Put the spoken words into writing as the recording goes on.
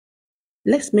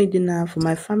Let's make dinner for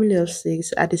my family of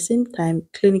six at the same time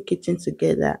cleaning kitchen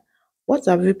together. What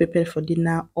have you prepared for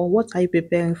dinner or what are you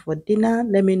preparing for dinner?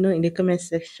 Let me know in the comment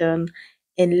section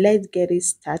and let's get it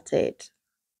started.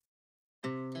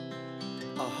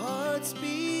 Our hearts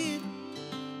beat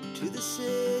to the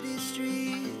city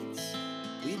streets.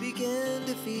 We began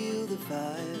to feel the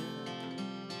fire.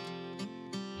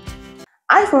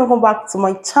 Hi, welcome back to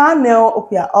my channel.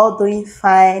 Hope you are all doing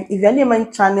fine. If you're new to my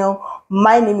channel,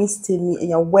 my name is Timmy and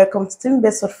you're welcome to Timmy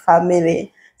Best of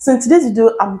Family. So in today's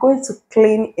video, I'm going to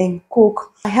clean and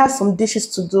cook. I have some dishes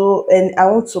to do and I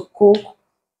want to cook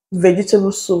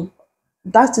vegetable soup.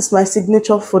 That is my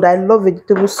signature food. I love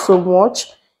vegetables so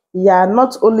much. Yeah,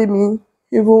 not only me,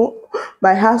 even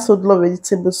my household love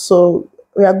vegetables. So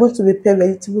we are going to prepare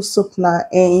vegetable soup now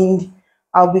and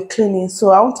I'll be cleaning.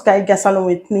 So I want to carry gas along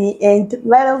with me and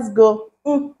let us go.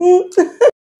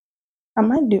 Am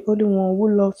I the only one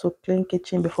who loves to clean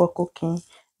kitchen before cooking?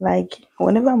 Like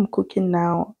whenever I'm cooking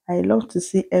now, I love to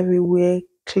see everywhere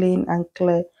clean and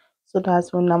clear so that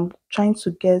when I'm trying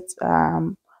to get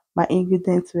my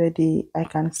ingredients ready, I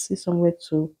can see somewhere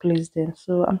to place them.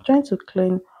 So I'm trying to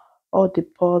clean all the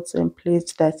pots and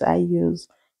plates that I use.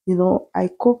 You know, I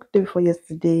cooked day before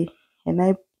yesterday and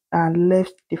I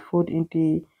left the food in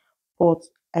the pot.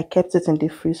 I kept it in the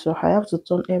fridge, so I have to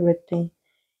turn everything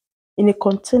in a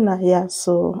container here.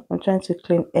 So I'm trying to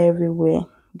clean everywhere,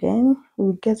 then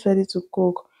we get ready to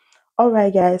cook. All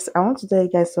right guys, I want to tell you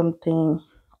guys something.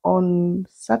 On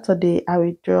Saturday I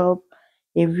will drop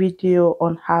a video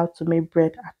on how to make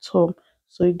bread at home,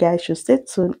 so you guys should stay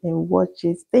tuned and watch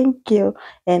it. Thank you,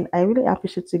 and I really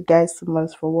appreciate you guys so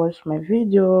much for watching my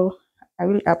video. I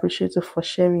really appreciate you for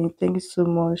sharing. Thank you so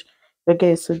much. You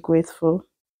guys so grateful.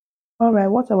 All right,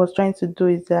 what I was trying to do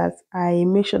is that I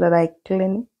make sure that I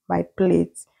clean my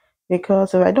plates,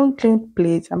 because if I don't clean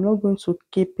plates, I'm not going to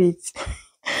keep it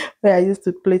where I used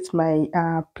to plate my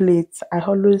plates. I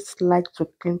always like to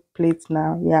clean plates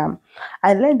now. Yeah,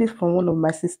 I learned this from one of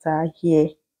my sister here.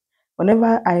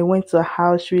 Whenever I went to her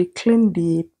house, she would clean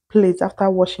the plates after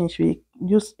washing. She would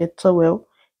use a towel,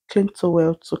 clean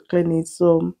towel to clean it.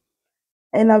 So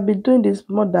and I've been doing this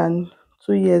more than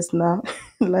 2 years now.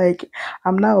 Like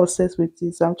I'm now obsessed with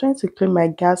it. So I'm trying to clean my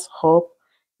gas hob.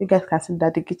 You guys can see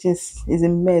that the kitchen is a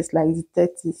mess, like it's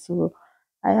dirty. So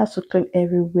I have to clean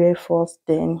everywhere first.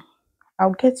 Then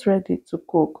I'll get ready to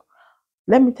cook.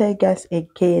 Let me tell you guys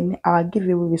again, our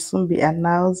giveaway will soon be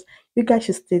announced. You guys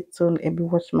should stay tuned and be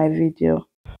watching my video,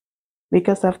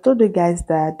 because I've told you guys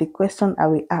that the question I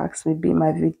will ask will be in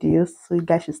my videos. So you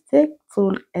guys should stay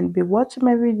tuned and be watching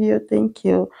my video. Thank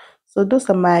you. So those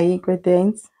are my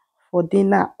ingredients for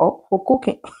dinner or for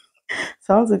cooking.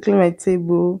 So I want to clean my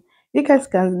table. You guys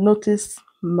can notice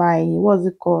my, what's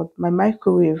it called? My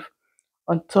microwave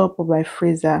on top of my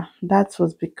freezer. That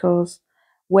was because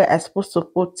where I supposed to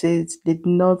put it did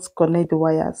not connect the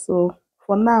wire. So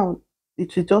for now,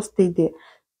 it will just stay there.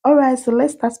 Alright, so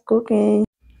let's start cooking.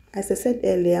 As I said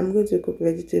earlier, I'm going to cook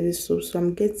vegetable soup, so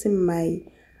I'm getting my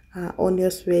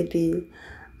onions ready.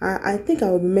 I think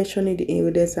I will be mentioning the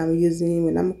ingredients I'm using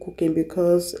when I'm cooking,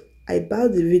 because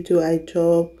about the video I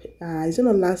dropped, it's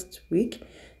not last week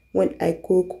when I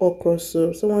cook okra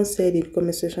soup. Someone said in the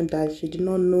comment section that she did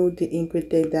not know the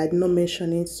ingredient, that I did not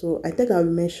mention it, so I think I'll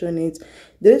mention it.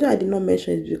 The reason I did not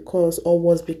mention it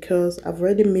was because I've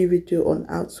already made video on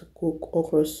how to cook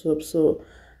okra soup, so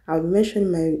I'll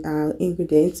mention my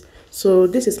ingredients. So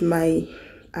this is my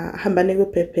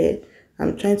habanero pepper.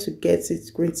 I'm trying to get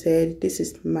it grated. This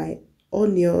is my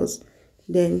onions.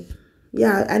 Then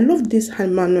yeah, I love this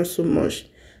habanero so much.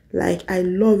 Like I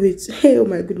love it. Hey, oh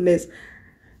my goodness.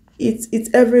 It's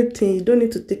everything. You don't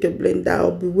need to take a blender.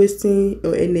 I'll be wasting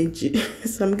your energy.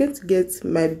 So I'm going to get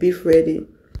my beef ready.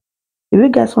 If you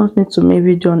guys want me to make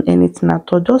video on anything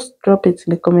at all, just drop it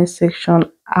in the comment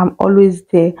section. I'm always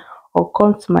there. Or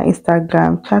come to my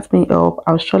Instagram, chat me up.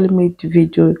 I'll surely make the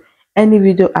video. Any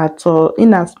video at all,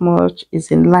 in as much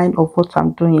is in line of what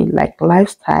I'm doing, like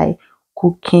lifestyle,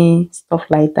 cooking, stuff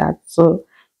like that. So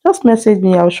just message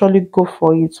me. I'll surely go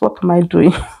for it. What am I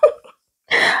doing?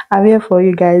 I'm here for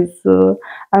you guys. So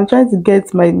I'm trying to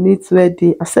get my meat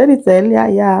ready. I said it earlier,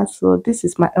 yeah. So this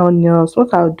is my onions.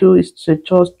 What I'll do is to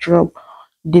just drop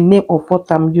the name of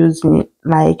what I'm using,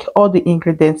 like all the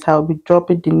ingredients. I'll be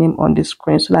dropping the name on the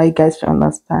screen so that you guys can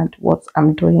understand what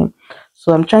I'm doing.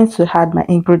 So I'm trying to add my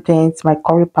ingredients, my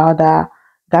curry powder,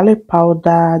 garlic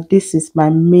powder. This is my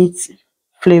meat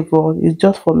flavor. It's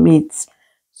just for meat.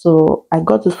 So I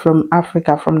got it from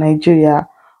Africa, from Nigeria.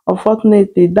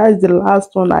 Unfortunately, that is the last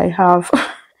one I have.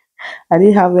 I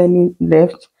didn't have any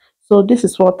left. So this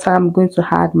is what I'm going to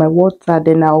add my water.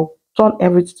 Then I'll turn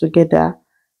everything together.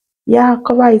 Yeah,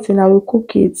 cover it and I will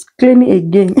cook it, clean it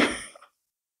again.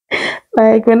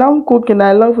 Like when I'm cooking,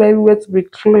 I love everywhere to be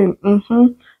clean.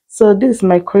 So this is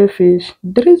my crayfish.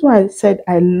 The reason why I said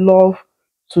I love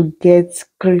to get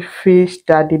crayfish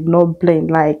that did not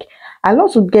blend, like I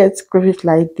love to get crayfish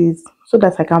like this so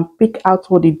that I can pick out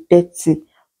all the dirty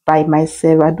by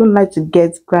myself. I don't like to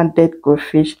get grounded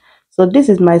crayfish. So this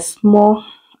is my small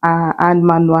hand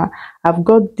manual. I've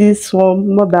got this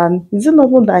one more than, is it not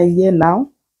more than a year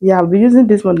now? Yeah, I've been using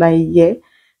this more than a year.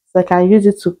 So I can use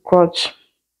it to crunch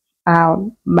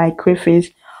my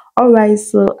crayfish. All right,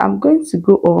 so I'm going to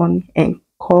go on and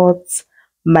cut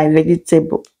my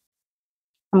vegetable.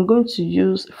 I'm going to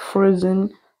use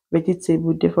frozen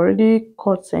vegetable. They've already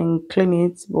cut and clean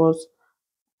it, but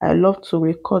I love to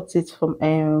recut it from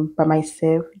by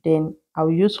myself. Then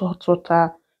I'll use hot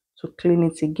water to clean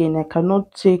it again. I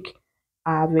cannot take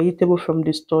a vegetable from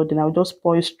the store, then I'll just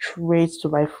pour it straight to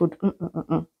my food.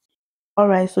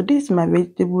 Alright, so this is my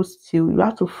vegetable stew. You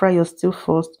have to fry your stew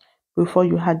first before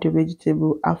you add the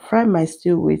vegetable. I fry my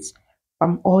stew with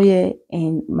palm oil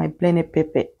and my blended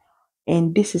pepper.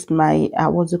 And this is my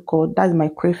what's it called? That's my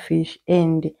crayfish.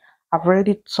 And I've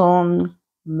already turned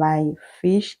my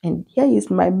fish. And here is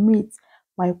my meat,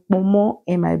 my pomo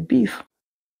and my beef.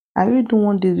 I really don't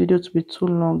want this video to be too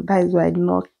long. That is why I did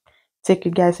not take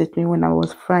you guys with me when I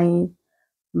was frying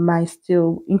my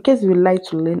stew. In case you would like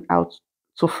to learn how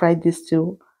to fry this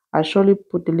stew, I'll surely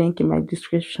put the link in my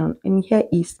description. And here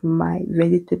is my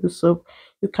vegetable soup.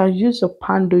 You can use your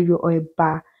pandoyo or a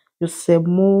bar, your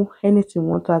semo, anything you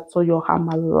want at all, your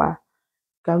hamala.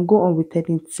 Can go on with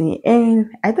anything.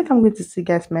 And I think I'm going to see you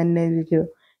guys in my next video.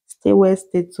 Stay well,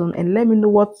 stay tuned, and let me know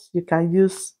what you can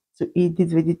use to eat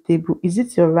this vegetable. Is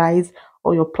it your rice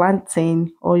or your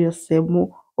plantain or your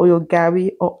semo or your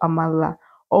gari or amala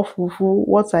or fufu?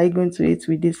 What are you going to eat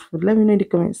with this food? Let me know in the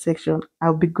comment section.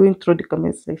 I'll be going through the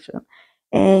comment section.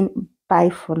 And bye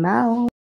for now.